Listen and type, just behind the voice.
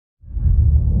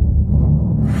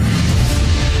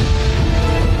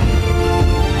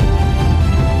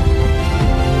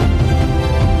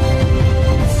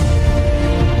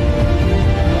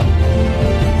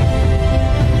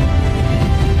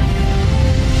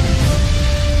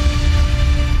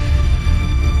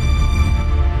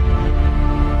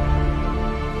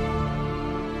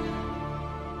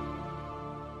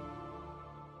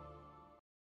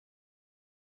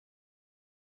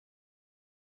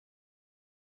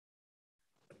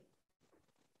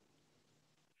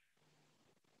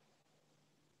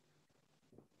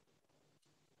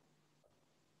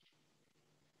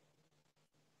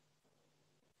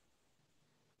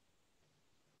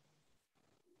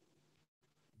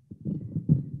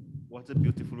What a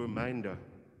beautiful reminder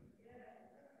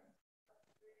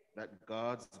that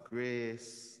God's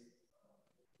grace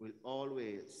will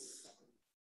always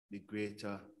be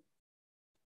greater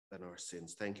than our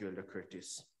sins. Thank you, Elder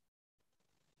Curtis.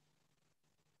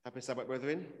 Happy Sabbath,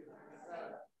 brethren.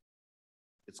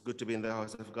 It's good to be in the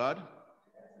house of God.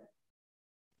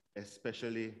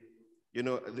 Especially, you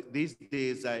know, these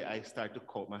days I start to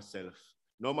count myself.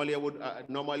 Normally I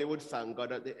would thank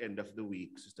God at the end of the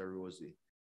week, Sister Rosie.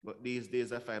 But these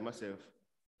days I find myself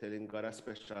telling God a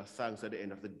special thanks at the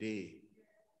end of the day,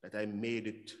 that I made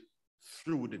it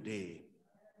through the day.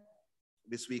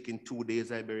 This week in 2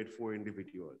 days I buried 4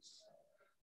 individuals,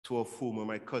 2 of whom are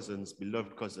my cousins,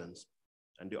 beloved cousins,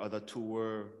 and the other 2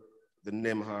 were the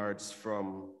Nemhards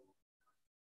from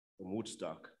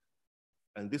Woodstock.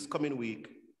 And this coming week,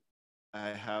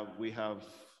 we have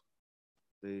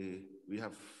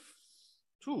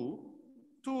 2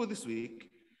 this week.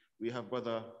 We have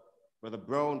Brother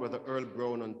Earl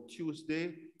Brown on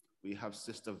Tuesday. We have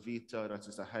Sister Vita, that's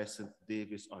Sister Hyacinth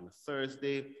Davis on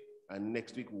Thursday. And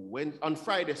next week, on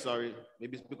Friday,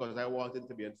 maybe it's because I wanted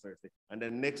to be on Thursday. And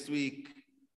then next week,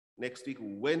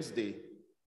 Wednesday,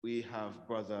 we have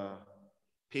Brother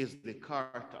Paisley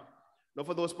Carter. Now,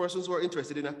 for those persons who are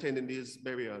interested in attending these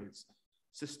burials,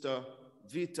 Sister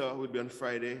Vita will be on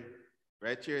Friday,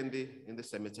 right here in the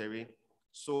cemetery.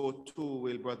 So too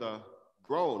will Brother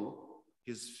Brown.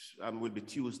 His will be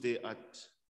Tuesday at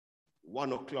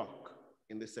 1 o'clock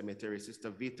in the cemetery. Sister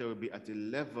Vita will be at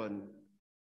 11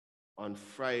 on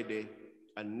Friday.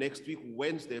 And next week,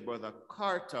 Wednesday, Brother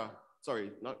Carter,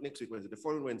 not next week, Wednesday, the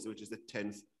following Wednesday, which is the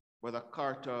 10th, Brother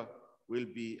Carter will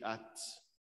be at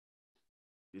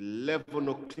 11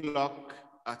 o'clock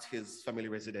at his family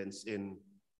residence in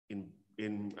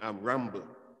Ramble.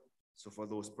 So for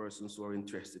those persons who are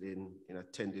interested in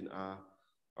attending,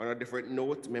 on a different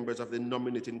note, members of the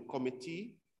nominating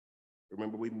committee,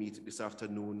 remember we meet this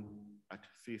afternoon at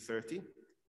 3:30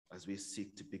 as we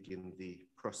seek to begin the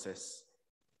process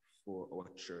for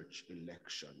our church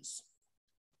elections.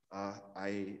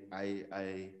 I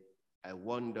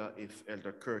wonder if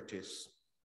Elder Curtis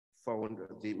found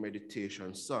the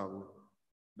meditation song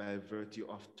by virtue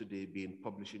of today being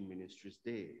Publishing Ministries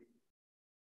Day.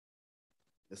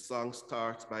 The song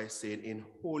starts by saying, "In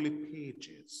holy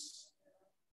pages,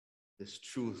 this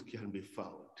truth can be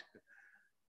found."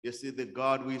 You see, the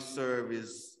God we serve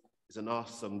is an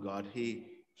awesome God.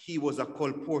 He was a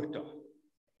colporteur.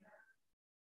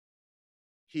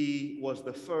 He was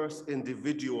the first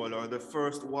individual or the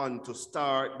first one to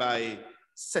start by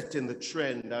setting the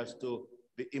trend as to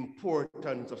the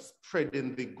importance of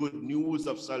spreading the good news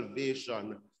of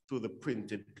salvation through the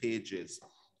printed pages.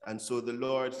 And so the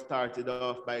Lord started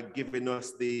off by giving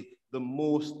us the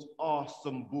most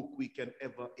awesome book we can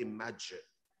ever imagine.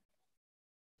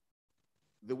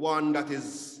 The one that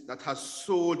has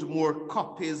sold more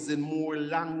copies in more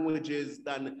languages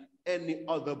than any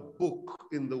other book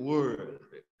in the world.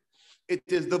 It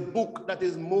is the book that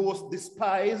is most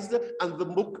despised and the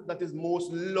book that is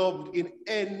most loved in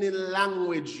any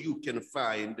language you can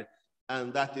find,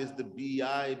 and that is the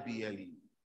B-I-B-L-E.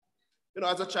 You know,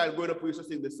 as a child growing up, we used to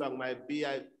sing the song,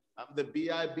 the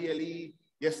B-I-B-L-E.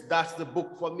 Yes, that's the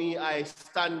book for me. I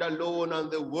stand alone on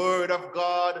the word of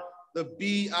God, the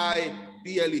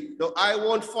B-I-B-L-E. Now, I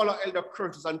won't follow Elder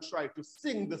Curtis and try to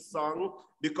sing the song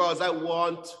because I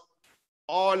want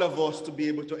all of us to be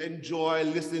able to enjoy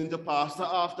listening to Pastor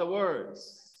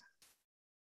afterwards.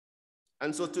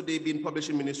 And so today, being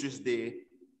Publishing Ministries Day,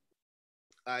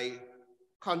 I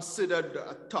considered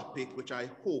a topic which I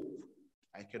hope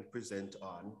I can present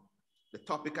on. The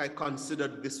topic I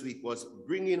considered this week was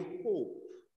bringing hope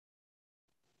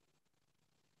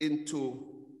into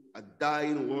a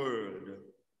dying world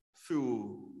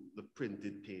through the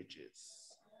printed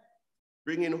pages.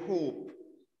 Bringing hope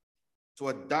to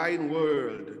a dying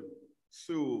world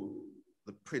through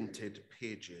the printed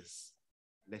pages.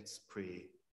 Let's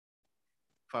pray.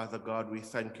 Father God, we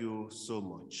thank you so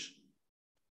much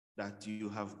that you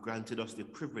have granted us the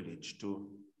privilege to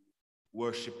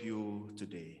worship you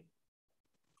today,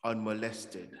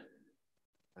 unmolested,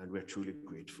 and we're truly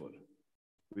grateful.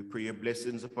 We pray your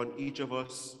blessings upon each of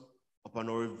us, upon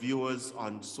our viewers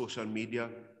on social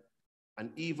media,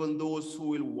 and even those who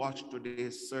will watch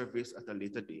today's service at a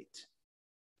later date.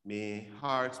 May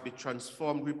hearts be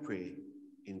transformed, we pray,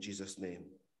 in Jesus' name.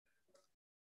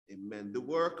 Amen. The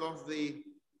work of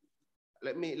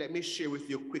let me share with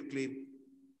you quickly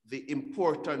the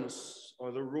importance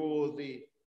or the role the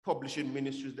Publishing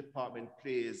Ministries Department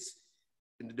plays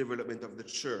in the development of the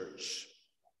church.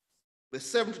 The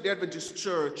Seventh-Day Adventist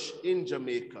Church in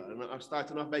Jamaica, and I'm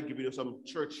starting off by giving you some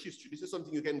church history. This is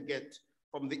something you can get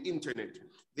from the internet.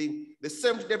 The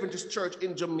Seventh-Day Adventist Church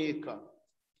in Jamaica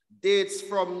dates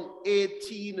from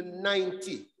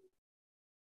 1890.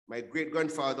 My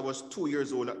great-grandfather was 2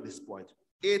 years old at this point.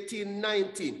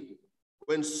 1890,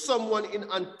 when someone in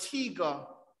Antigua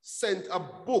sent a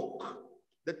book.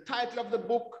 The title of the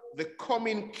book, The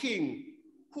Coming King.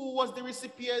 Who was the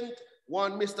recipient?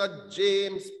 One Mr.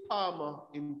 James Palmer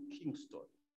in Kingston.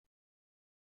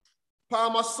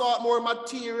 Palmer sought more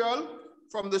material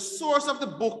from the source of the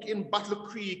book in Battle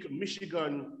Creek,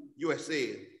 Michigan,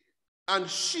 USA. And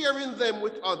sharing them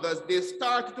with others, they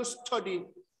started to study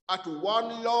at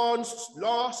 1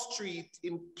 Law Street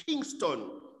in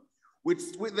Kingston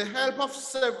with the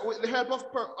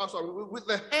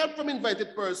help from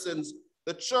invited persons.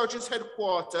 The church's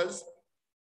headquarters,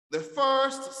 the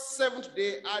first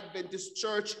Seventh-Day Adventist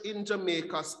Church in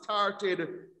Jamaica, started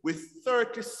with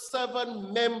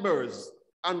 37 members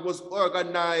and was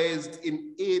organized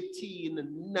in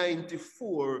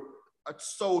 1894 at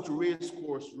South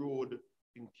Racecourse Road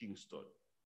in Kingston.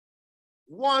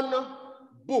 One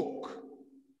book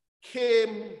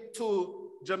came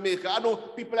to Jamaica. I know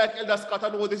people like Elder Scott, I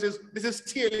know this is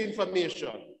stale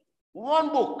information. One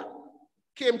book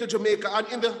came to Jamaica, and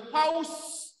in the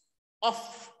house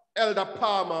of Elder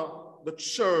Palmer, the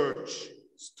church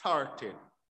started.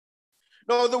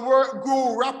 Now the work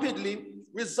grew rapidly,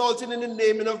 resulting in the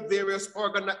naming of various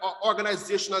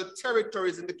organizational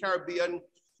territories in the Caribbean,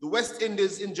 the West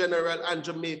Indies in general, and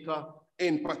Jamaica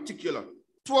in particular.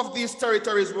 2 of these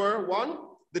territories were, 1,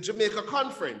 the Jamaica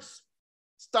Conference,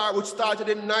 which started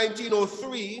in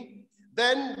 1903,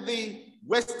 then the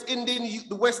West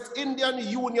Indian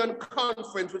Union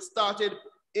Conference, which started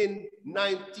in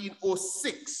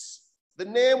 1906. The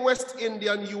name West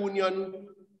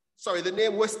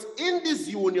Indies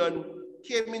Union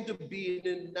came into being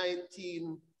in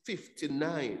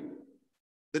 1959.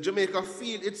 The Jamaica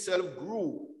field itself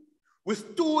grew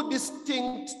with 2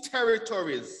 distinct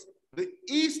territories: the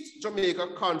East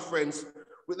Jamaica Conference,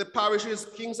 with the parishes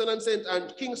Kingston, St.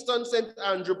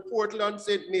 Andrew, Portland,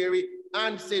 St. Mary,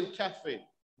 and St. Catherine.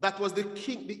 That was the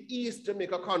East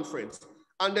Jamaica Conference.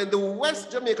 And then the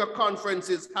West Jamaica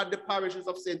Conferences had the parishes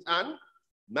of St. Anne,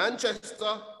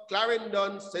 Manchester,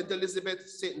 Clarendon, St. Elizabeth,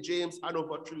 St. James,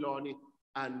 Hanover, Trelawney,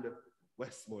 and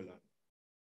Westmoreland.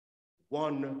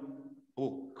 One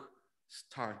book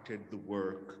started the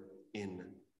work in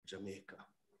Jamaica.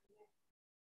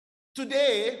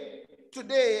 Today,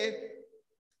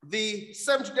 the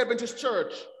Seventh-Day Adventist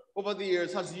Church over the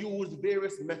years has used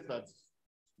various methods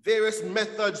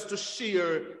to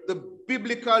share the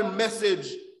biblical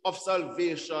message of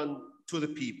salvation to the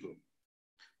people.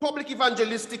 Public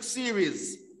evangelistic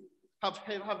series have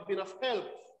been of help,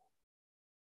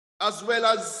 as well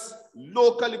as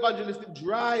local evangelistic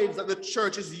drives that the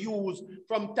churches use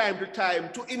from time to time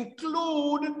to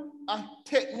include a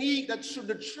technique that should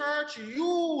the church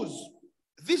use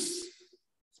this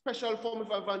special form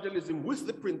of evangelism with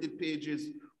the printed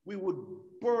pages, we would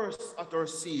burst at our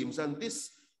seams. And this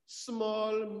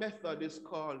small method is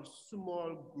called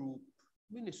small group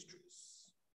ministries.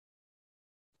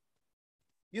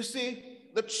 You see,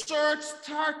 the church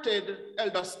started,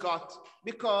 Elder Scott,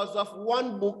 because of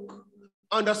one book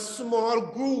and a small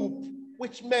group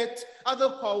which met at the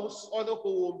house or the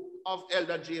home of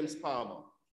Elder James Palmer.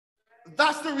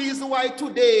 That's the reason why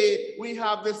today we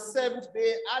have the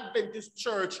Seventh-Day Adventist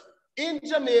Church in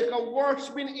Jamaica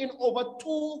worshiping in over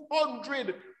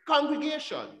 200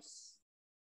 congregations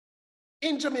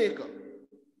in Jamaica,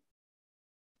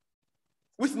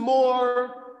 with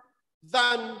more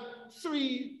than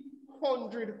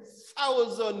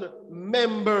 300,000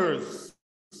 members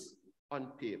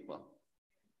on paper.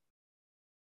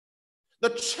 The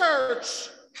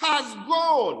church has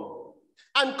grown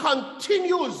and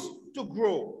continues to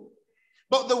grow,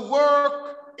 but the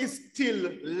work is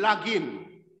still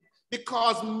lagging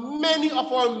because many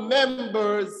of our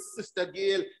members, Sister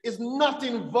Gail, is not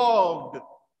involved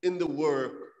in the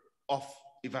work of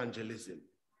evangelism.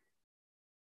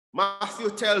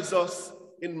 Matthew tells us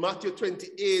in Matthew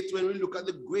 28, when we look at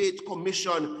the Great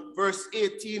Commission, verse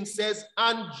 18 says,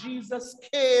 "And Jesus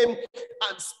came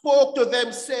and spoke to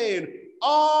them, saying,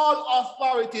 all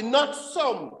authority, not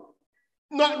some,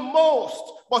 not most,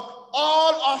 but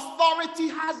all authority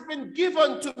has been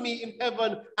given to me in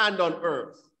heaven and on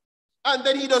earth." And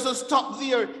then he doesn't stop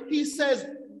there. He says,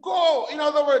 go. In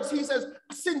other words, he says,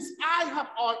 since I have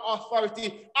all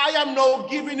authority, I am now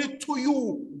giving it to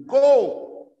you. Go.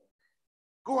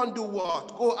 Go and do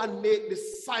what? Go and make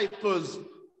disciples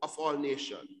of all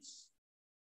nations.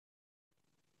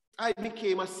 I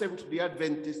became a Seventh-day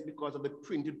Adventist because of the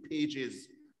printed pages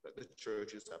that the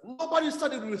churches have. Nobody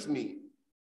studied with me.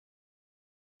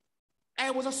 I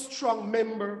was a strong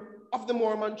member of the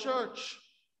Mormon church.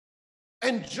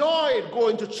 Enjoyed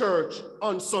going to church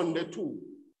on Sunday too.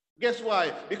 Guess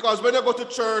why? Because when I go to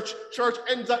church, church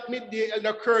ends at midday,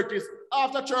 Elder Curtis.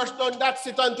 After church done, that's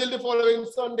it until the following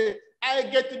Sunday. I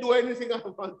get to do anything I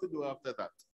want to do after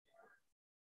that.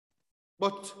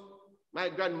 But my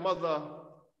grandmother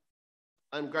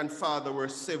and grandfather were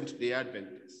Seventh-day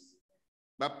Adventists,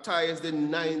 baptized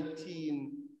in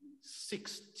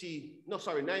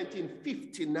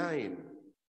 1959.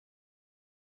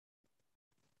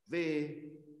 They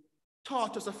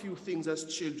taught us a few things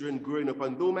as children growing up,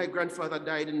 and though my grandfather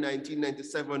died in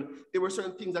 1997, there were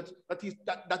certain things that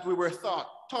we were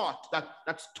taught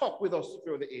that stuck with us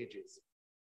through the ages.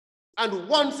 And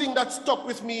one thing that stuck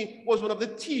with me was one of the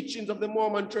teachings of the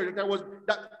Mormon church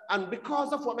and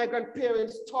because of what my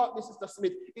grandparents taught me, Sister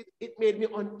Smith, it made me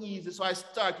uneasy, so I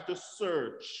started to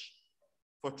search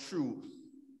for truth.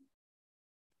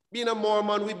 Being a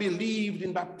Mormon, we believed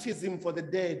in baptism for the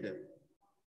dead.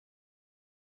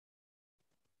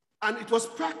 And it was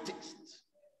practiced.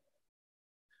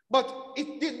 But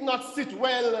it did not sit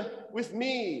well with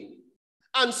me.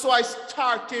 And so I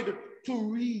started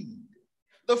to read.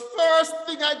 The first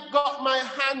thing I got my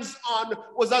hands on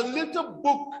was a little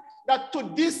book that to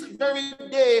this very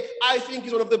day, I think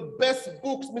is one of the best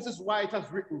books Mrs. White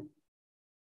has written.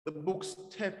 The book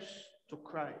Steps to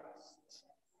Christ.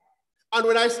 And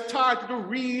when I started to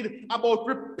read about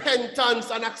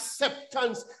repentance and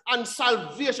acceptance and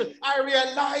salvation, I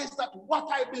realized that what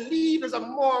I believed as a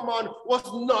Mormon was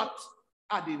not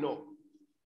adding up.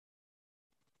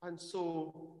 And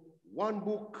so one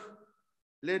book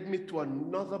led me to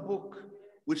another book,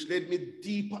 which led me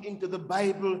deeper into the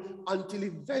Bible until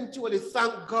eventually,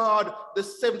 thank God, the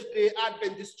Seventh-day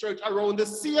Adventist Church, around the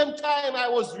same time I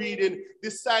was reading,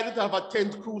 decided to have a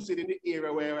tent crusade in the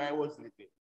area where I was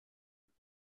living.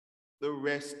 The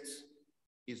rest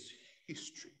is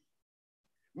history.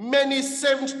 Many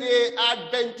Seventh-day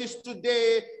Adventists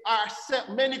today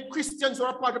many Christians who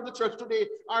are part of the church today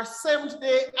are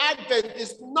Seventh-day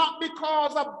Adventists, not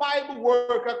because a Bible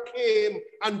worker came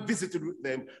and visited with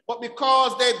them, but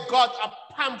because they got a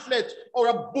pamphlet or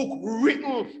a book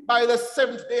written by the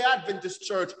Seventh-day Adventist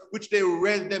Church, which they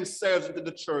read themselves into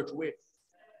the church with.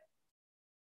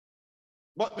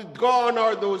 But gone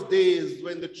are those days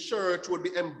when the church would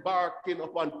be embarking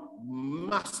upon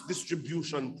mass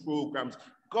distribution programs.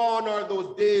 Gone are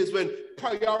those days when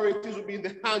priorities would be in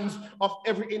the hands of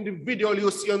every individual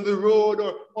you see on the road,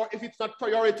 or if it's not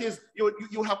priorities,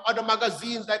 you have other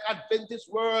magazines like Adventist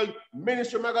World,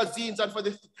 Ministry magazines, and for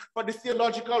the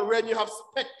theological realm, you have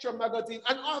Spectrum magazine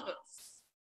and others.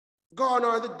 Gone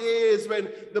are the days when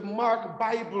the marked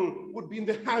Bible would be in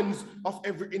the hands of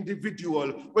every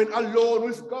individual, when Alone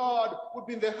with God would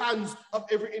be in the hands of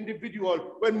every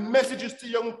individual, when messages to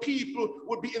young people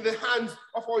would be in the hands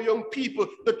of our young people.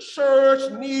 The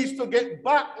church needs to get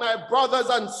back, my brothers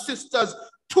and sisters,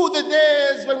 to the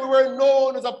days when we were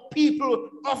known as a people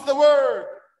of the word.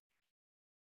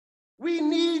 We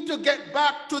need to get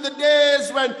back to the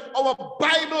days when our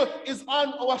Bible is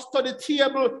on our study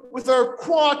table with our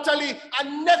quarterly,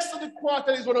 and next to the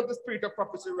quarterly is one of the Spirit of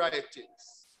Prophecy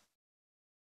writings.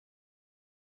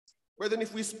 Brethren,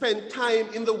 if we spend time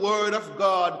in the Word of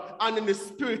God and in the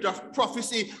Spirit of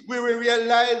Prophecy, we will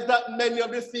realize that many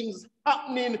of the things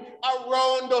happening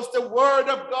around us, the Word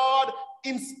of God,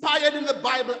 inspired in the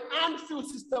Bible and through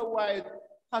Sister White,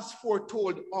 has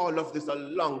foretold all of this a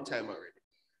long time already.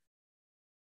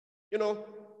 You know,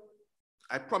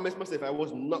 I promised myself I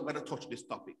was not going to touch this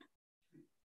topic,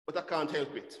 but I can't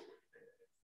help it.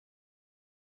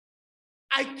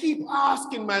 I keep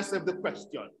asking myself the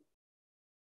question,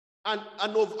 and I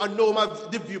know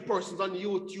the view persons on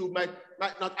YouTube might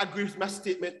not agree with my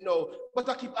statement, no, but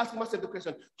I keep asking myself the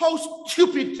question, how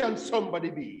stupid can somebody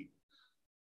be?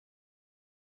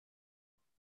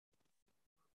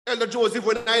 Elder Joseph,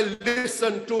 when I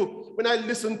listen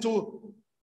to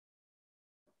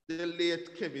the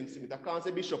late Kevin Smith, I can't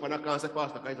say bishop and I can't say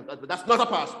pastor, but that's not a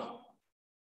pastor.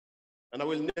 And I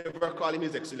will never call him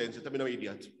His Excellency, I'm no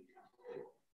idiot.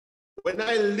 When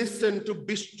I listen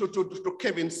to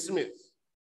Kevin Smith,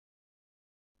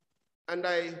 and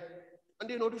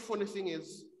you know the funny thing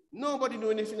is, nobody knew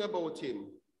anything about him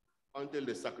until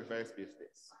the sacrifice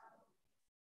business.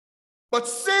 But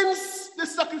since the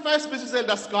sacrifice business,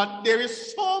 Elder Scott, there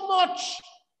is so much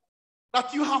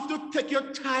that you have to take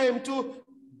your time to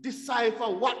decipher,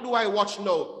 what do I watch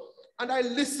now? And I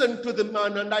listened to the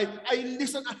man, and I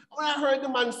listened. When I heard the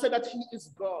man say that he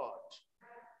is God,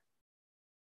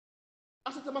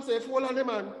 I said to myself, hold on,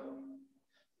 man.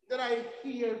 Did I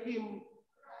hear him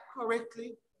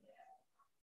correctly?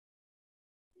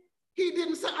 He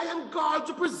didn't say, I am God's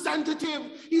representative.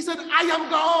 He said, I am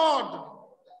God.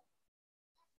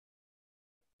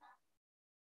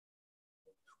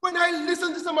 When I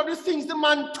listen to some of the things the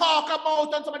man talk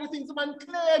about and some of the things the man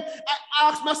claim, I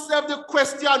ask myself the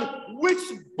question, which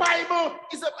Bible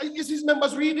is his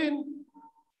members reading?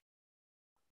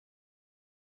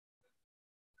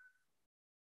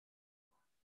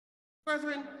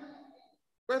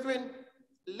 Brethren,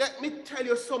 let me tell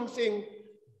you something.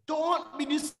 Don't be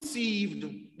deceived.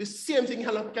 The same thing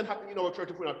can happen in our church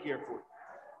if we're not careful.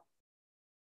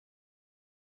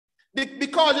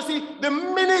 Because you see, the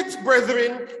minute,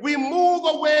 brethren, we move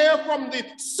away from the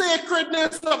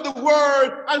sacredness of the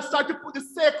word and start to put the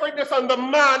sacredness on the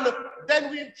man, then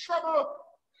we're in trouble.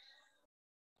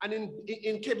 And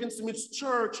in Kevin Smith's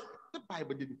church, the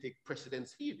Bible didn't take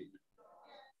precedence, he did.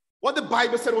 What the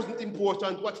Bible said wasn't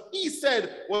important. What he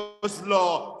said was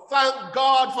law. Thank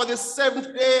God for the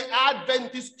Seventh-Day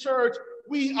Adventist Church.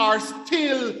 We are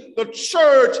still the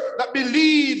church that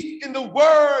believes in the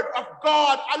word of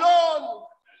God alone.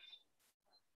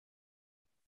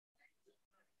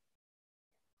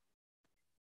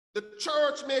 The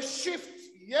church may shift.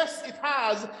 Yes, it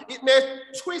has. It may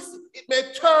twist. It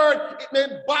may turn. It may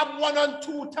bob 1 and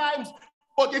 2 times.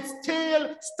 But it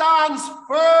still stands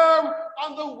firm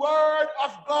on the word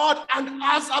of God. And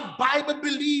as a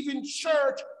Bible-believing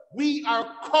church, we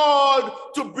are called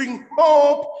to bring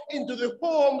hope into the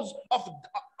homes of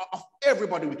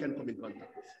everybody we can come in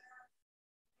contact with.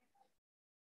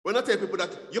 We're not telling people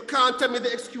that you can't tell me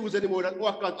the excuse anymore that, oh,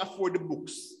 I can't afford the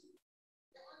books.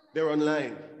 They're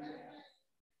online.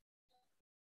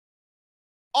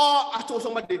 Or I told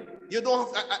somebody, you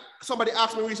don't have, somebody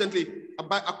asked me recently,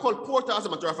 I called Porter, as a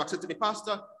matter of fact, said to me,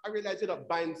 Pastor, I realized you're not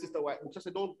buying Sister White books. I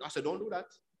said, don't do that.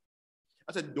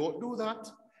 I said, don't do that.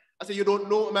 I said, you don't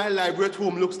know what my library at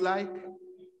home looks like.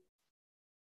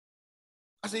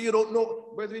 I said, you don't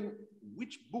know, brethren,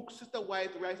 which book Sister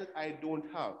White writes that I don't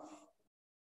have.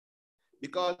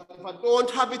 Because if I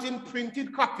don't have it in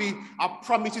printed copy, I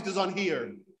promise it is on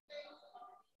here.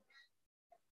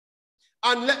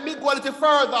 And let me go a little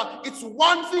further. It's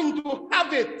one thing to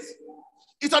have it.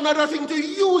 It's another thing to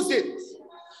use it.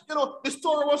 You know, the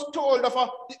story was told of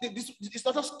it's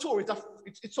not a story,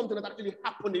 it's something that actually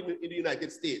happened in the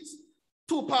United States.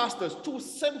 2 pastors, 2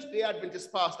 Seventh-day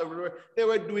Adventist pastors, they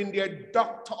were doing their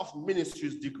Doctor of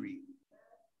Ministries degree.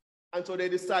 And so they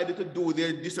decided to do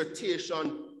their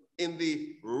dissertation in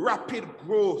the rapid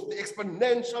growth, the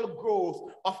exponential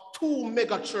growth of 2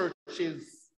 mega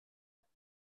churches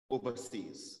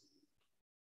overseas.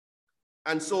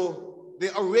 And so they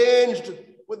arranged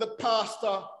with the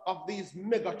pastor of these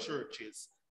mega churches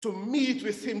to meet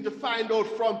with him to find out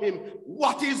from him,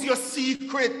 what is your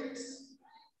secret?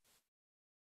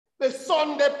 The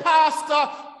Sunday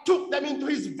pastor took them into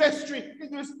his vestry,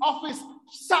 into his office,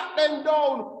 sat them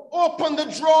down, opened the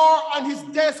drawer on his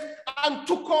desk, and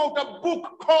took out a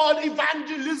book called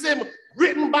Evangelism,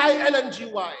 written by Ellen G.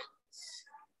 White.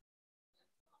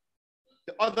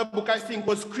 The other book, I think,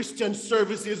 was Christian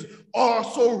Services,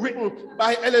 also written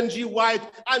by Ellen G. White,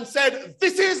 and said,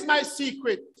 this is my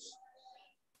secret.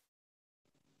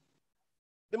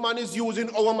 The man is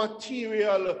using our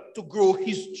material to grow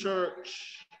his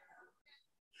church.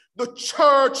 The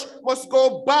church must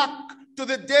go back to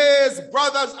the days,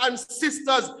 brothers and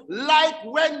sisters, like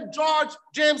when George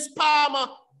James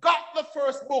Palmer got the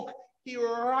first book, he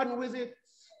ran with it.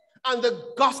 And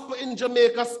the gospel in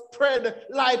Jamaica spread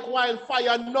like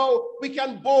wildfire. Now we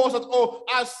can boast that, oh,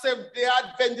 as Seventh-day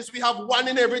Adventists, we have 1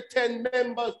 in every 10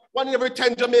 members, 1 in every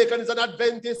 10 Jamaicans is an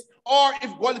Adventist. Or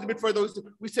if we go a little bit further,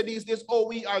 we say these days, oh,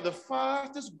 we are the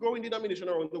fastest growing denomination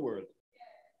around the world.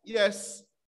 Yes,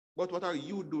 but what are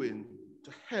you doing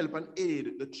to help and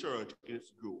aid the church in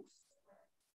its growth?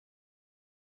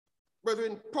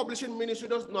 Brethren, publishing ministry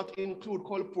does not include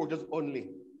colporteurs only.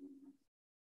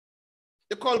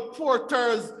 The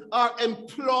colporteurs are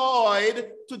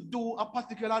employed to do a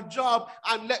particular job.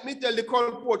 And let me tell the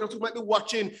colporteurs who might be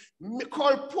watching,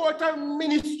 colporteur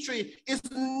ministry is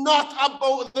not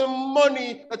about the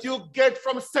money that you get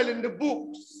from selling the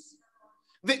books.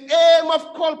 The aim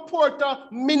of colporteur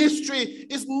ministry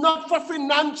is not for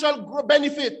financial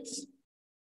benefits.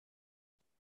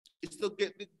 It's to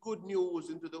get the good news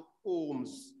into the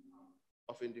homes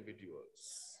of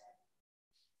individuals.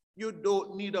 You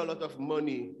don't need a lot of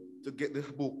money to get the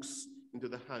books into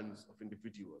the hands of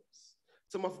individuals.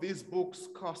 Some of these books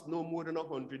cost no more than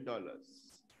 $100.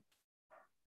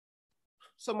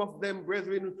 Some of them,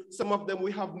 brethren, some of them,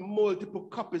 we have multiple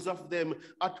copies of them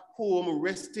at home,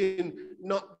 resting,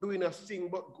 not doing a thing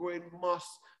but growing mass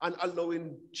and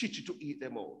allowing Chichi to eat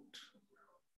them out.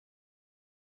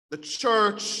 The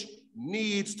church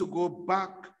needs to go back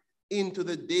into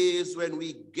the days when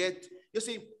we get, you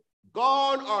see,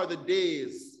 gone are the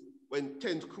days when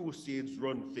tent crusades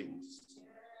run things.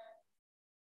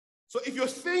 So if you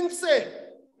think, say,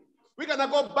 we're going to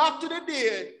go back to the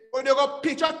day when you go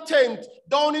pitch a tent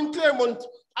down in Claremont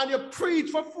and you preach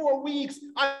for 4 weeks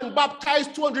and baptize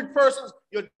 200 persons,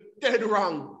 you're dead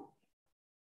wrong.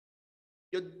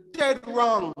 You're dead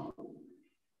wrong.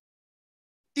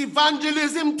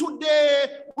 Evangelism today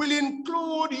will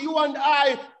include you and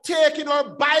I taking our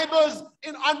Bibles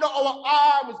under our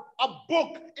arms, a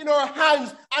book in our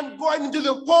hands, and going into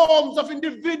the homes of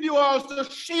individuals to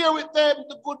share with them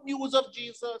the good news of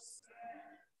Jesus.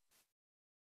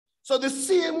 So the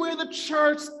same way the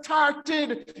church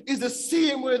started is the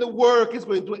same way the work is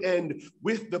going to end,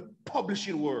 with the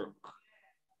publishing work.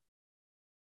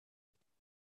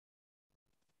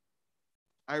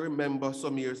 I remember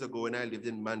some years ago when I lived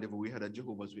in Mandeville, we had a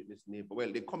Jehovah's Witness neighbor.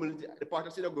 Well, the community, the part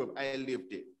of synagogue I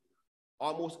lived in,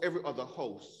 almost every other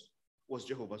house was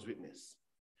Jehovah's Witness.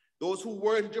 Those who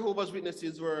weren't Jehovah's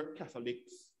Witnesses were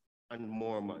Catholics and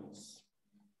Mormons.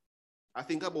 I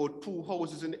think about 2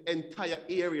 houses in the entire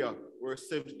area were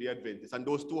Seventh-Day Adventists, and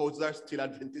those 2 houses are still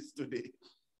Adventists today.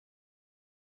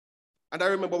 And I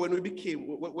remember when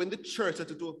the church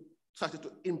started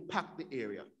to impact the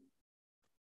area.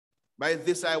 By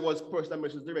this, I was personal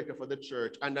missions director for the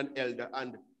church and an elder,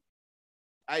 and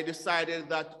I decided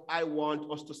that I want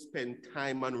us to spend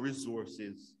time and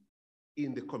resources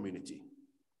in the community.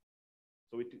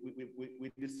 So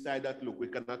we decided that, look, we're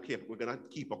gonna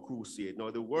keep a crusade.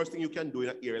 Now, the worst thing you can do in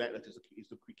an area like that is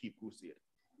to keep crusade.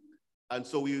 And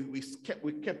so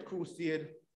we kept crusade,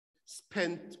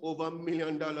 spent over $1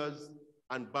 million,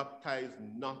 and baptized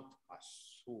not a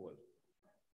soul.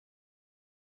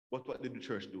 But what did the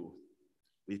church do?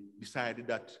 We decided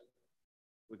that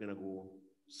we're going to go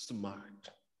smart.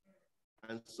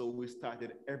 And so we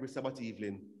started every Sabbath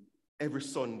evening, every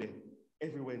Sunday,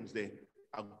 every Wednesday,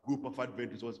 a group of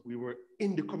Adventists. We were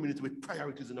in the community with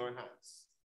priorities in our hands.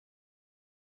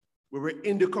 We were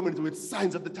in the community with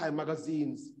Signs of the Time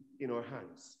magazines in our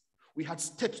hands. We had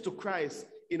Steps to Christ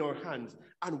in our hands.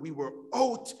 And we were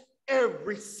out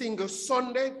every single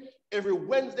Sunday, every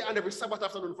Wednesday, and every Sabbath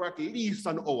afternoon for at least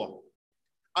an hour.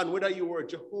 And whether you were a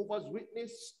Jehovah's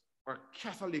Witness or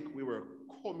Catholic, we were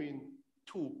coming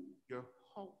to your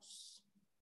house.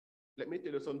 Let me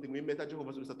tell you something. We met a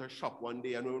Jehovah's Witness at her shop one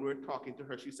day, and when we were talking to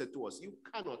her, she said to us, "You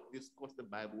cannot discuss the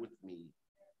Bible with me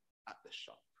at the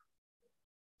shop.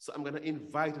 So I'm going to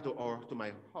invite you to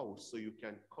my house so you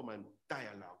can come and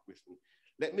dialogue with me."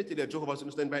 Let me tell you, Jehovah's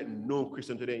Witness don't invite no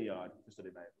Christian to their yard to study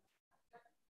the Bible.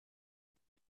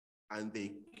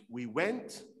 And we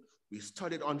went, we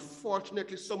studied.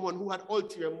 Unfortunately, someone who had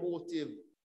ulterior motive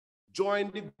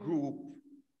joined the group,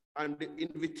 and the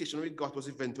invitation we got was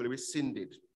eventually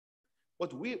rescinded.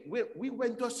 But we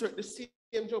went to the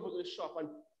same job at the shop, and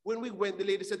when we went, the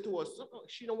lady said to us,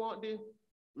 she don't want the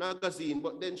magazine,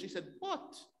 but then she said,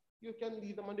 but you can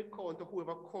leave them on the counter,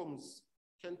 whoever comes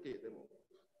can take them.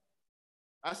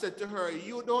 I said to her,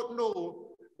 you don't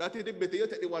know that it's better you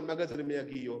take the one magazine I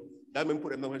give you than me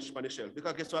put them on the shelf.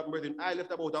 Because guess what, brethren, I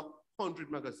left about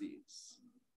 100 magazines.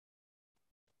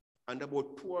 And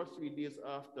about 2 or 3 days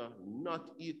after,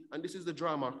 and this is the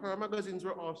drama, her magazines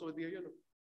were also there, you know.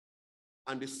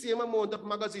 And the same amount of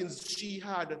magazines she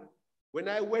had, when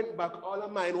I went back, all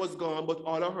of mine was gone, but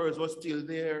all of hers was still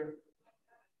there.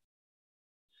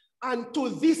 And to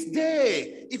this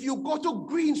day, if you go to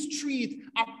Green Street,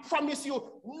 I promise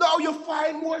you, now you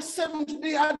find more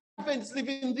Seventh-Day Adventists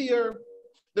living there.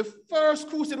 The first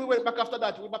crusade we went back after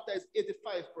that, we baptized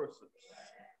 85 persons.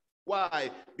 Why?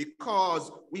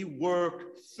 Because we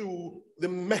work through the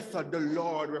method the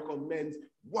Lord recommends,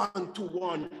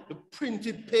 one-to-one, the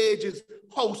printed pages,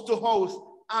 house to house.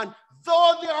 And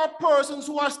though there are persons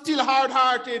who are still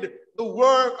hard-hearted, the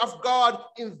work of God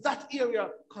in that area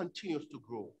continues to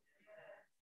grow.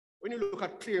 When you look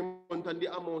at Claremont and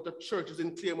the amount of churches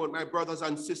in Claremont, my brothers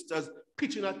and sisters,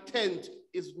 pitching a tent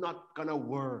is not gonna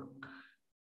work.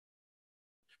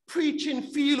 Preaching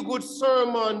feel-good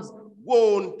sermons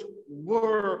won't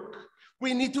work.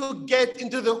 We need to get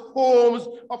into the homes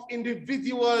of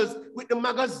individuals with the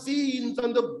magazines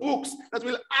and the books that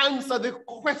will answer the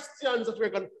questions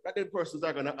that the persons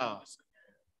are gonna ask.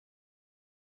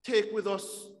 Take with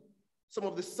us some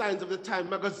of the Signs of the Time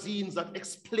magazines that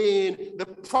explain the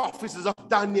prophecies of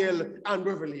Daniel and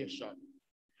Revelation.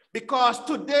 Because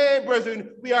today,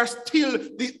 brethren, we are still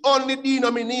the only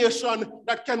denomination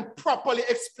that can properly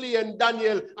explain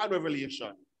Daniel and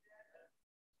Revelation.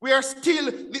 We are still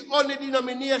the only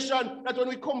denomination that when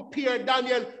we compare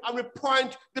Daniel and we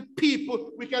point the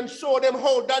people, we can show them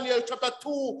how Daniel chapter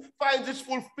 2 finds its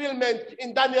fulfillment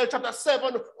in Daniel chapter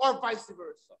 7 or vice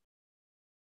versa.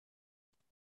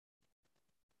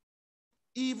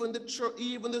 Even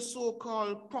the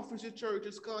so-called prophecy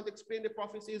churches can't explain the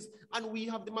prophecies, and we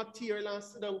have the material and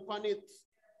sit down on it.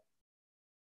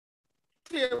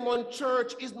 Claremont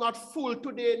Church is not full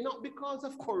today, not because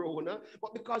of Corona,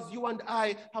 but because you and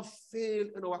I have failed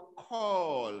in our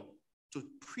call to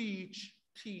preach,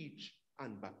 teach,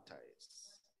 and baptize.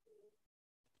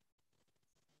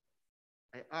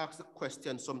 I asked the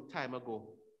question some time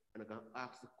ago, and I'm going to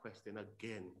ask the question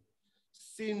again.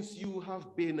 Since you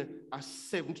have been a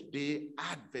Seventh-day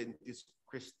Adventist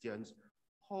Christians,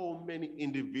 how many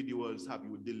individuals have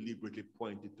you deliberately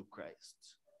pointed to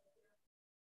Christ?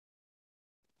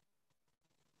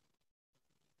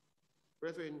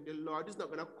 Brethren, the Lord is not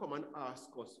going to come and ask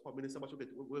us how many Sabbaths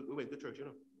we went to church, you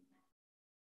know.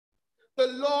 The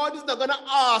Lord is not going to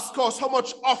ask us how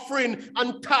much offering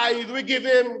and tithe we give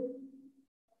him.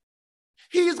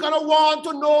 He's going to want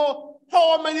to know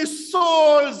how many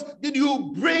souls did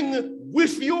you bring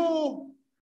with you.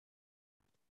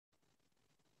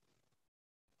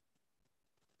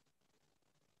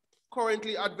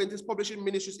 Currently, Adventist publishing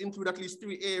ministries include at least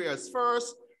 3 areas.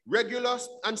 First, regular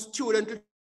and student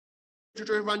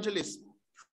literature evangelists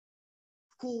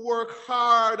who work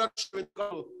hard at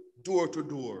door to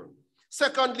door.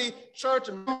 Secondly, church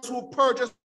members who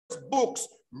purchase books,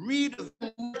 read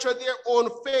and nurture their own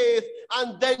faith,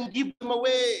 and then give them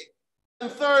away.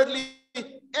 And thirdly,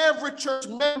 every church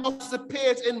member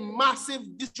participates in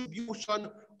massive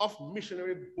distribution of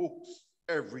missionary books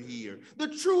every year. The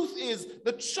truth is,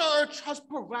 the church has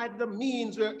provided the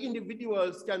means where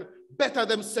individuals can better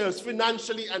themselves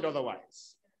financially and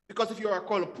otherwise. Because if you are a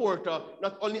colporteur,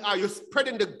 not only are you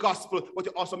spreading the gospel, but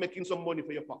you're also making some money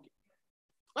for your pocket.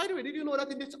 By the way, did you know that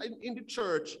in the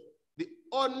church, the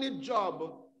only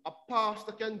job a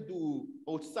pastor can do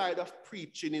outside of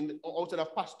preaching, outside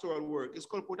of pastoral work, is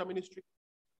colporteur ministry?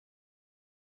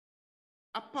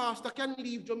 A pastor can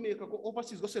leave Jamaica, go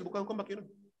overseas, go sell book and come back, you know.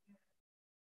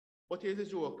 But here's the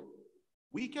joke.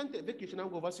 We can take vacation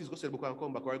and go overseas, go sell book and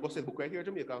come back, or go sell book right here in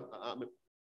Jamaica.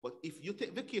 But if you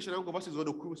take vacation and go overseas, go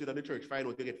to crusade on the church, find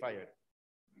out you get fired.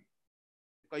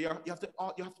 Because you have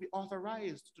to be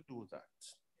authorized to do that.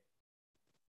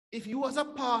 If you as a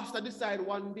pastor decide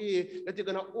one day that you're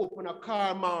going to open a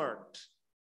car mart,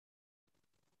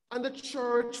 and the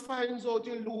church finds out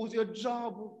you lose your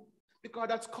job, because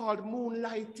that's called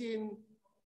moonlighting.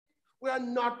 We are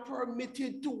not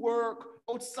permitted to work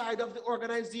outside of the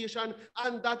organization,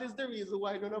 and that is the reason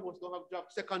why none of us don't have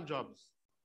jobs, second jobs.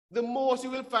 The most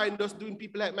you will find us doing,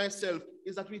 people like myself,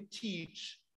 is that we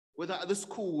teach, whether at the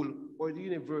school or the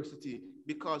university,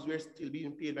 because we're still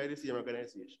being paid by the same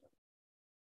organization.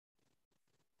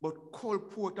 But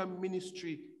colporteur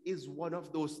ministry is one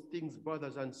of those things,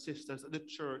 brothers and sisters, that the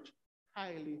church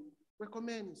highly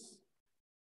recommends.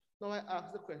 Now I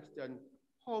ask the question,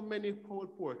 how many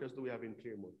colporteurs do we have in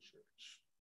Claremont Church?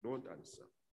 Don't answer.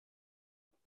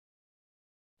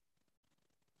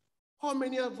 How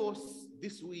many of us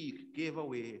this week gave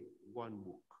away one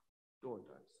book? Don't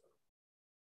answer.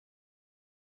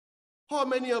 How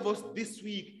many of us this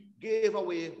week gave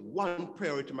away one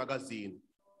priority magazine?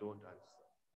 Don't answer.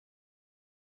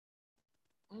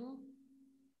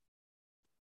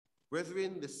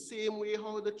 Brethren, the same way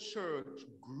how the church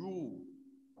grew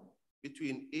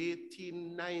between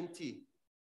 1890,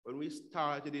 when we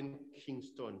started in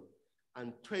Kingston,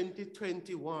 and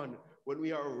 2021, when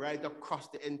we are right across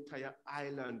the entire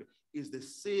island, is the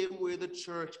same way the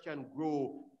church can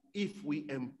grow if we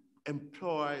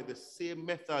employ the same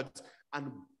methods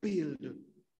and build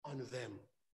on them.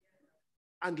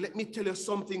 And let me tell you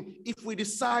something, if we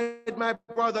decide, my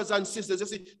brothers and sisters, you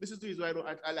see, this is the reason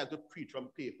why I like to preach from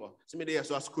paper. So maybe I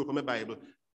saw a screw from my Bible.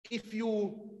 If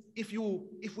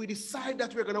we decide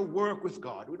that we're going to work with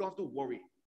God, we don't have to worry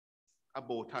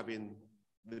about having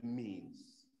the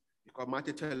means. Because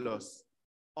Matthew tells us,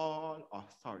 all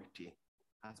authority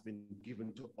has been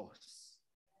given to us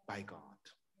by God.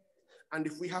 And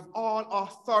if we have all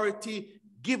authority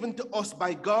given to us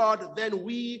by God, then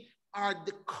we are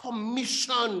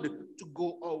commissioned to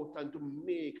go out and to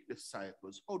make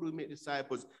disciples. How do we make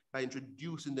disciples? By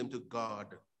introducing them to God.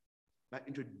 By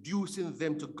introducing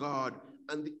them to God.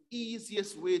 And the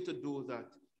easiest way to do that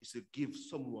is to give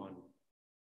someone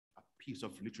a piece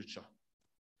of literature.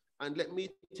 And let me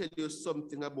tell you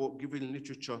something about giving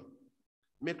literature.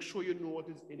 Make sure you know what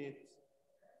is in it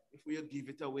before you give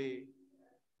it away.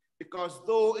 Because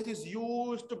though it is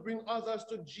used to bring others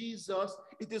to Jesus,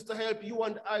 it is to help you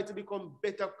and I to become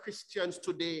better Christians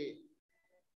today.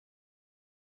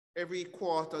 Every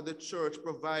quarter, the church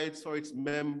provides for its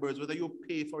members, whether you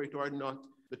pay for it or not.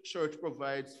 The church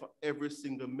provides for every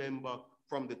single member,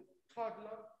 from the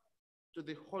toddler to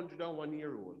the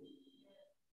 101-year-old.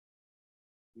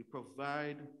 We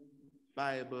provide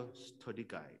Bible study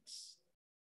guides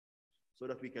so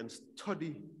that we can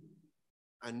study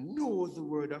and know the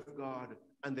Word of God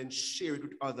and then share it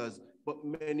with others. But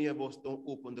many of us don't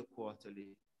open the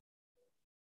quarterly.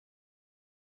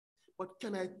 But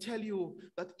can I tell you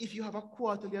that if you have a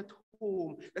quarterly at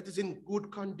home that is in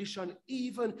good condition,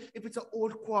 even if it's an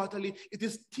old quarterly, it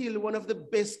is still one of the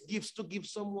best gifts to give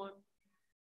someone?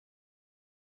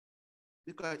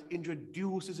 Because it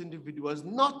introduces individuals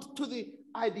not to the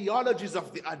ideologies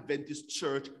of the Adventist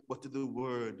church, but to the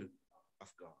Word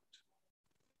of God.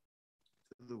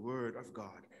 To the Word of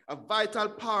God. A vital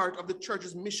part of the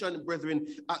church's mission, brethren,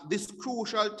 at this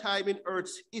crucial time in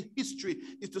Earth's history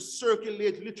is to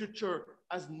circulate literature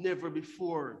as never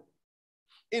before.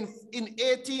 In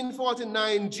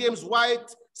 1849, James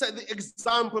White set the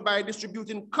example by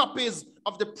distributing copies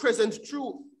of the Present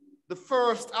Truth, the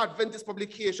first Adventist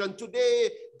publication. Today,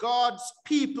 God's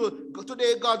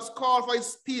call for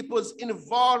his people's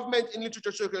involvement in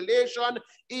literature circulation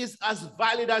is as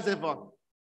valid as ever.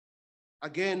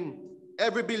 Again,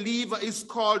 every believer is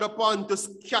called upon to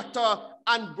scatter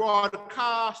and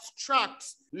broadcast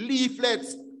tracts,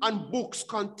 leaflets, and books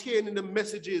containing the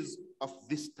messages of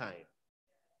this time.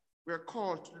 We're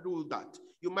called to do that.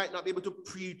 You might not be able to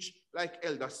preach like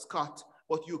Elder Scott,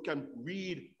 but you can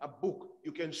read a book.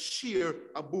 You can share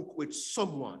a book with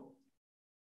someone.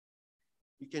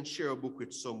 You can share a book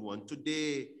with someone.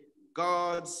 Today,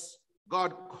 God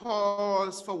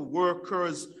calls for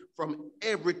workers from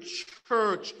every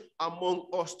church among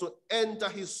us to enter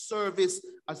his service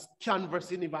as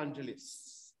canvassing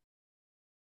evangelists.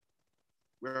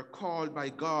 We're called by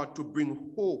God to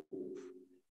bring hope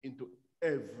into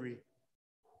every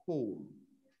home.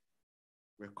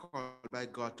 We're called by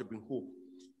God to bring hope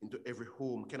into every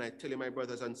home. Can I tell you, my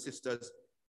brothers and sisters,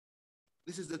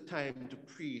 this is the time to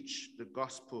preach the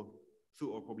gospel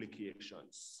through our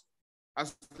publications.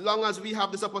 As long as we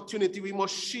have this opportunity, we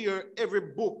must share every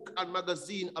book and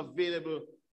magazine available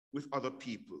with other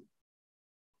people.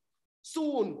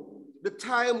 Soon, the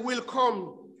time will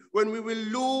come when we will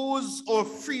lose our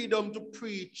freedom to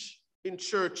preach in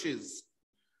churches,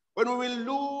 when we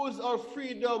will lose our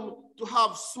freedom to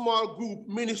have small group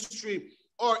ministry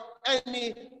or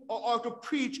to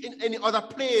preach in any other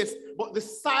place, but the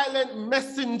silent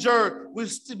messenger will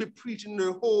still be preaching in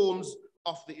the homes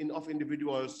of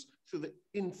individuals through the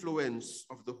influence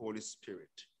of the Holy Spirit.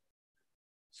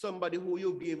 Somebody who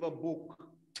you gave a book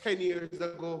 10 years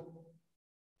ago,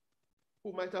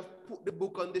 who might have put the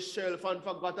book on the shelf and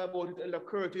forgot about it, Elder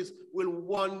Curtis, will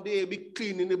one day be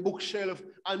cleaning the bookshelf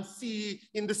and see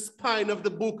in the spine of the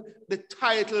book the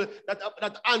title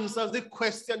that answers the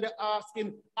question they're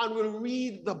asking, and will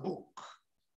read the book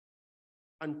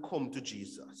and come to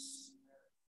Jesus.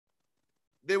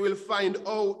 They will find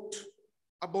out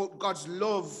about God's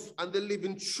love and the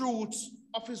living truths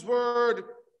of his word.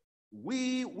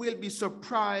 We will be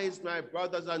surprised, my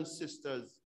brothers and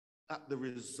sisters, at the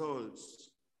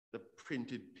results the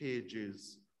printed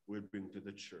pages will bring to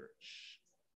the church.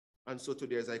 And so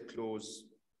today, as I close,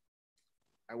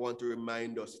 I want to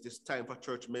remind us it is time for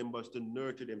church members to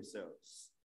nurture themselves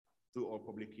through our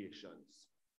publications.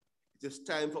 It is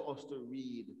time for us to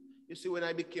read. You see, when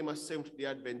I became a Seventh-day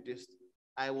Adventist,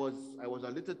 I was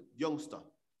a little youngster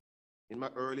in my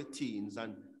early teens,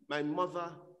 and my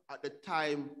mother at the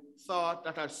time thought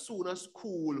that as soon as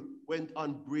school went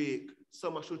on break,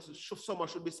 summer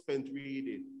should be spent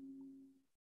reading.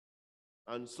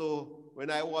 And so when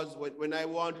I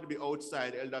wanted to be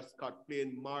outside, Elder Scott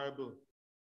playing marble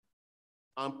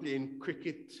and playing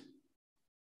cricket.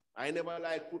 I never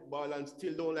liked football and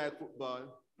still don't like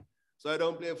football, so I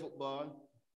don't play football.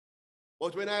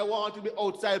 But when I wanted to be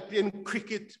outside playing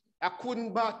cricket, I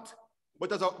couldn't bat,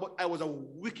 but I was a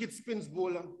wicked spins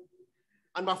bowler.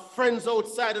 And my friends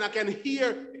outside, and I can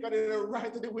hear, because they're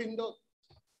right at the window,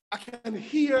 I can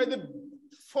hear the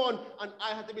fun, and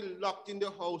I had to be locked in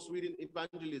the house reading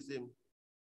evangelism.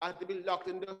 I had to be locked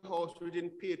in the house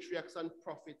reading patriarchs and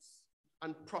prophets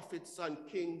and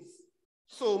kings.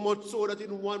 So much so that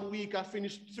in 1 week I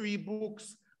finished 3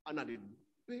 books, and I did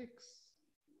books.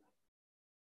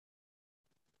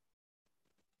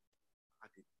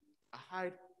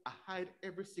 I I hide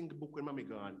every single book when mommy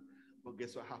gone. But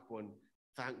guess what happened?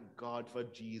 Thank God for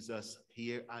Jesus.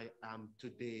 Here I am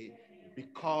today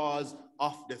because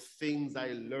of the things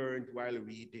I learned while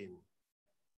reading.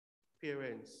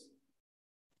 Parents,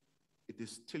 it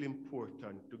is still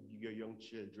important to give your young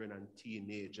children and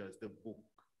teenagers the book,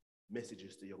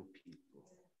 Messages to Young People.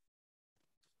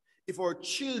 If our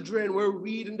children were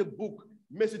reading the book,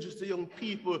 Messages to Young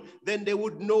People, then they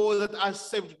would know that as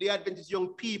Seventh-day Adventist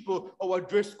young people, our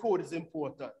dress code is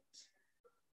important.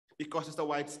 Because Sister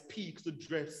White speaks to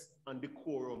dress and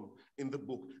decorum in the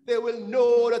book. They will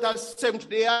know that as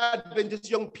Seventh-day Adventist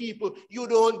young people, you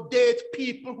don't date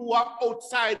people who are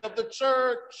outside of the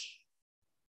church.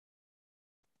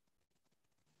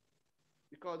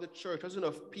 Because the church has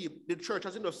enough people, the church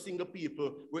has enough single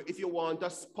people where if you want a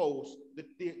spouse,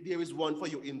 there is one for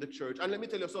you in the church. And let me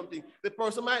tell you something, the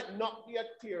person might not be at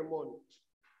Claremont.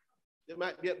 They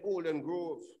might be at Golden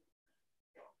Grove.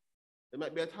 They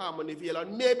might be at Harmonyville,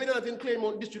 and maybe not in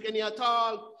Claremont District any at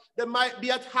all. They might be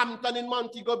at Hampton in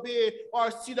Montego Bay,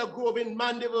 or Cedar Grove in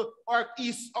Mandeville, or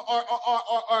East,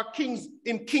 or Kings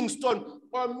in Kingston,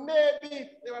 or maybe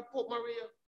they are Port Maria.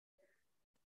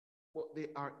 But they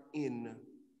are in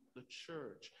the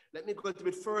church. Let me go a little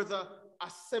bit further.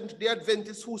 As Seventh-day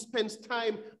Adventists who spends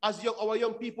time as our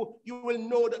young people, you will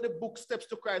know that the book Steps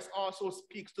to Christ also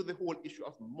speaks to the whole issue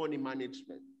of money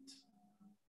management.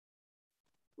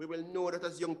 We will know that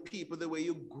as young people, the way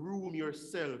you groom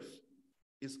yourself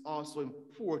is also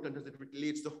important as it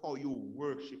relates to how you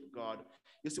worship God.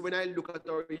 You see, when I look at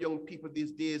our young people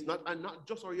these days, and not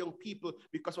just our young people,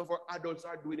 because of our adults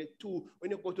are doing it too. When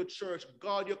you go to church,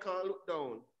 God, you can't look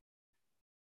down.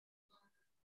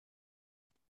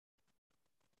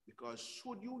 Because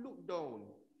should you look down,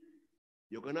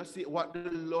 you're going to see what the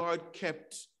Lord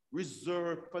kept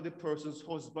reserved for the person's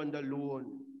husband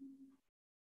alone.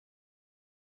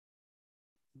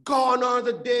 Gone are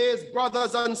the days,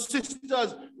 brothers and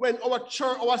sisters, when our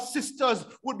church, our sisters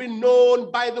would be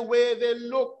known by the way they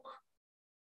look.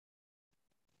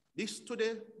 This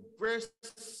today,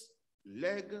 breasts,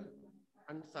 leg,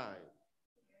 and thigh.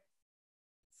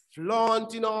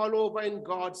 Flaunting all over in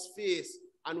God's face,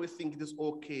 and we think it is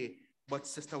okay. But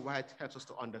Sister White helps us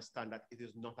to understand that it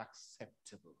is not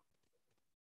acceptable.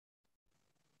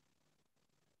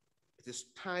 It is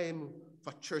time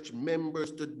for church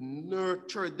members to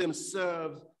nurture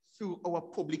themselves through our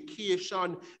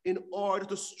publication in order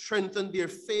to strengthen their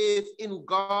faith in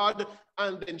God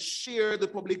and then share the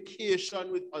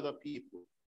publication with other people.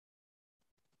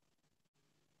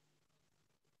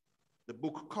 The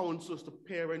book Counsels to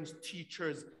Parents,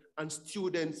 Teachers, and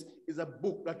Students is a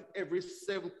book that every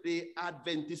Seventh-day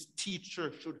Adventist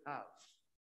teacher should have.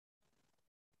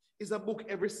 It's a book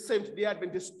every Seventh-day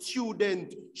Adventist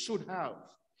student should have.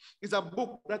 It's a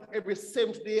book that every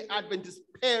Seventh-day Adventist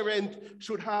parent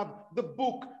should have. The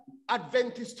book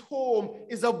Adventist Home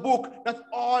is a book that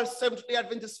all Seventh-day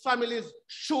Adventist families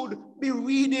should be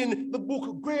reading. The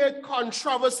book Great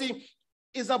Controversy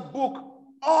is a book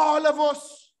all of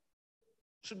us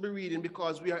should be reading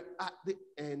because we are at the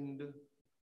end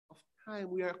of time.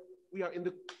 We are in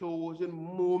the closing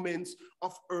moments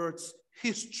of Earth's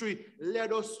history.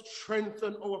 Let us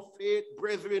strengthen our faith,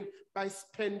 brethren, by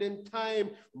spending time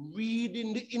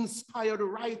reading the inspired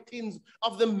writings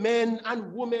of the men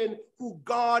and women who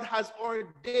God has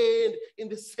ordained in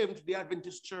the Seventh-day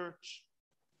Adventist Church.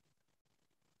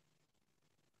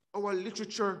 Our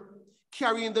literature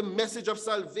carrying the message of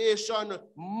salvation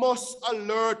must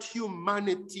alert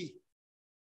humanity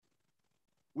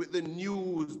with the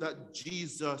news that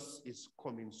Jesus is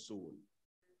coming soon.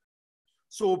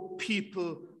 So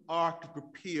people are to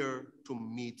prepare to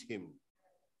meet him.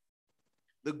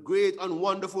 The great and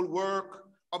wonderful work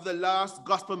of the last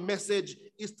gospel message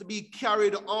is to be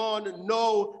carried on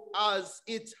now as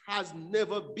it has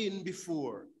never been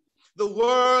before. The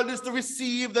world is to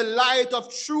receive the light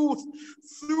of truth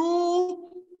through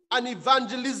an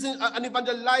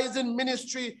evangelizing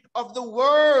ministry of the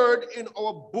word in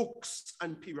our books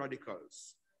and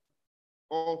periodicals.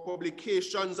 Our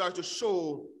publications are to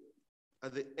show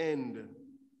that the end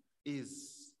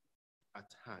is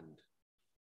at hand.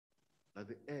 That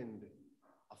the end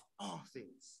of all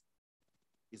things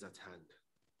is at hand.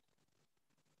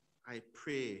 I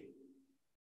pray,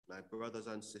 my brothers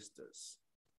and sisters,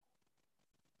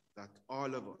 that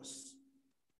all of us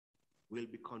will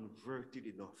be converted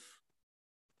enough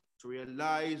to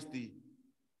realize the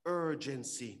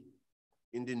urgency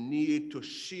in the need to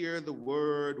share the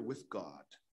word with God.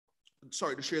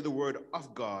 To share the word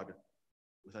of God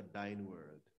with a dying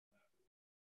world.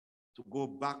 To go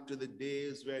back to the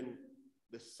days when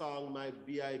the song, My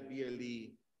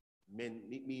B.I.B.L.E.,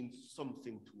 it means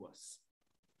something to us.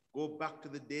 Go back to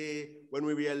the day when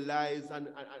we realize and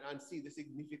see the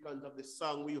significance of the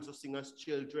song we used to sing as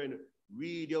children.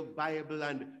 Read your Bible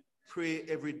and pray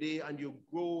every day, and you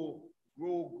grow.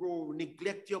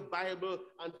 Neglect your Bible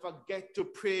and forget to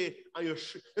pray. And you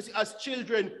see, as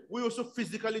children, we also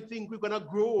physically think we're going to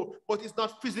grow, but it's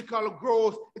not physical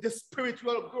growth, it is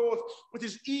spiritual growth, which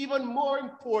is even more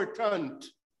important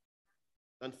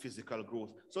than physical growth.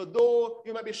 So though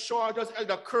you might be short as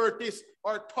Elder Curtis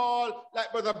or tall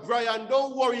like Brother Brian,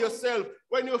 don't worry yourself.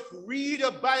 When you read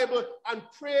your Bible and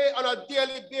pray on a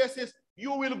daily basis,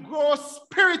 you will grow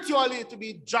spiritually to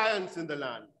be giants in the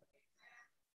land.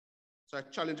 So I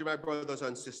challenge you, my brothers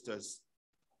and sisters,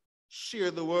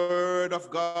 share the word of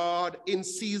God in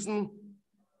season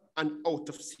and out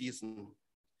of season.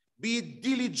 Be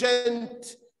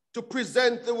diligent to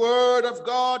present the word of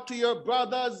God to your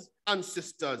brothers and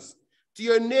sisters, to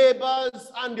your neighbors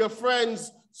and your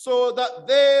friends, so that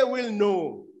they will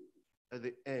know that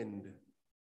the end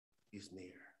is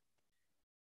near.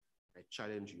 I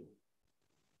challenge you,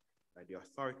 by the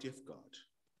authority of God,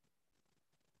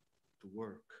 to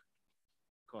work,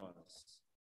 because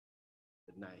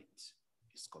the night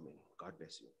is coming. God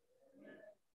bless you.